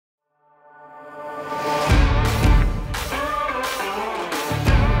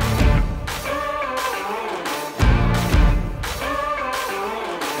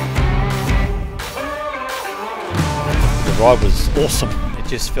ride was awesome. It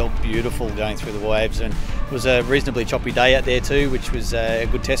just felt beautiful going through the waves, and it was a reasonably choppy day out there too, which was a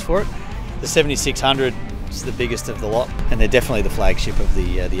good test for it. The 7600 is the biggest of the lot, and they're definitely the flagship of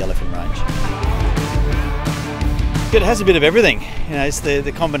the Yellowfin range. It has a bit of everything. You know, it's the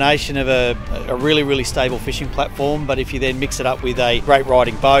combination of a really stable fishing platform, but if you then mix it up with a great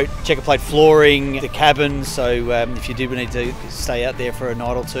riding boat, checker plate flooring, the cabin, so if you do need to stay out there for a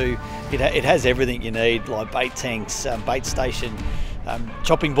night or two, it has everything you need, like bait tanks, bait station,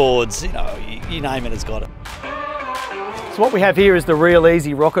 chopping boards, you know, you name it, it's got it. So what we have here is the Real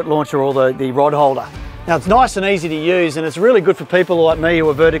Easy rocket launcher, or the rod holder. Now it's nice and easy to use, and it's really good for people like me who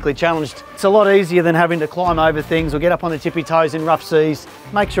are vertically challenged. It's a lot easier than having to climb over things or get up on the tippy toes in rough seas.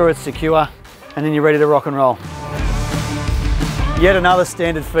 Make sure it's secure, and then you're ready to rock and roll. Yet another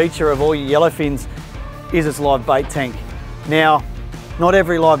standard feature of all your Yellowfins is its live bait tank. Now, not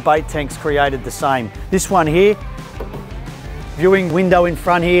every live bait tank's created the same. This one here, viewing window in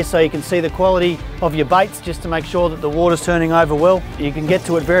front here so you can see the quality of your baits, just to make sure that the water's turning over well. You can get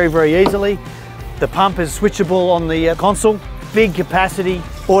to it very easily. The pump is switchable on the console. Big capacity,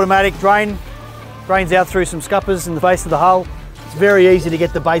 automatic drains out through some scuppers in the base of the hull. It's very easy to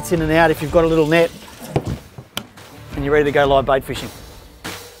get the baits in and out if you've got a little net and you're ready to go live bait fishing.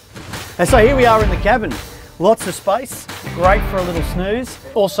 And so here we are in the cabin. Lots of space, great for a little snooze.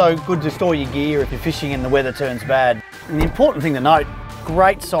 Also good to store your gear if you're fishing and the weather turns bad. And the important thing to note,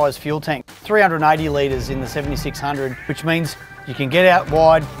 great size fuel tank. 380 litres in the 7600, which means you can get out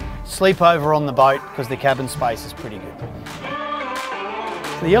wide, sleep over on the boat because the cabin space is pretty good.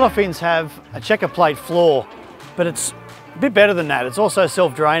 The Yellowfins have a checker plate floor, but it's a bit better than that. It's also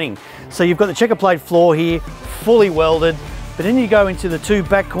self-draining. So you've got the checker plate floor here, fully welded, but then you go into the two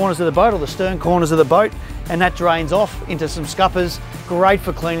back corners of the boat, or the stern corners of the boat, and that drains off into some scuppers. Great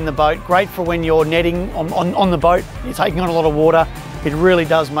for cleaning the boat, great for when you're netting on the boat, you're taking on a lot of water. It really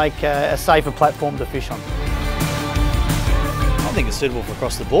does make a safer platform to fish on. I think it's suitable for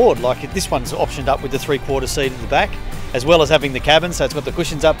across the board. Like this one's optioned up with the 3/4 seat at the back, as well as having the cabin, so it's got the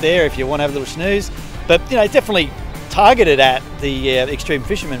cushions up there if you want to have a little snooze. But you know, definitely targeted at the extreme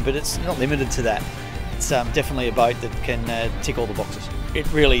fishermen, but it's not limited to that. It's definitely a boat that can tick all the boxes. It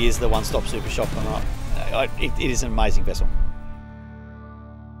really is the one-stop super shop, and it is an amazing vessel.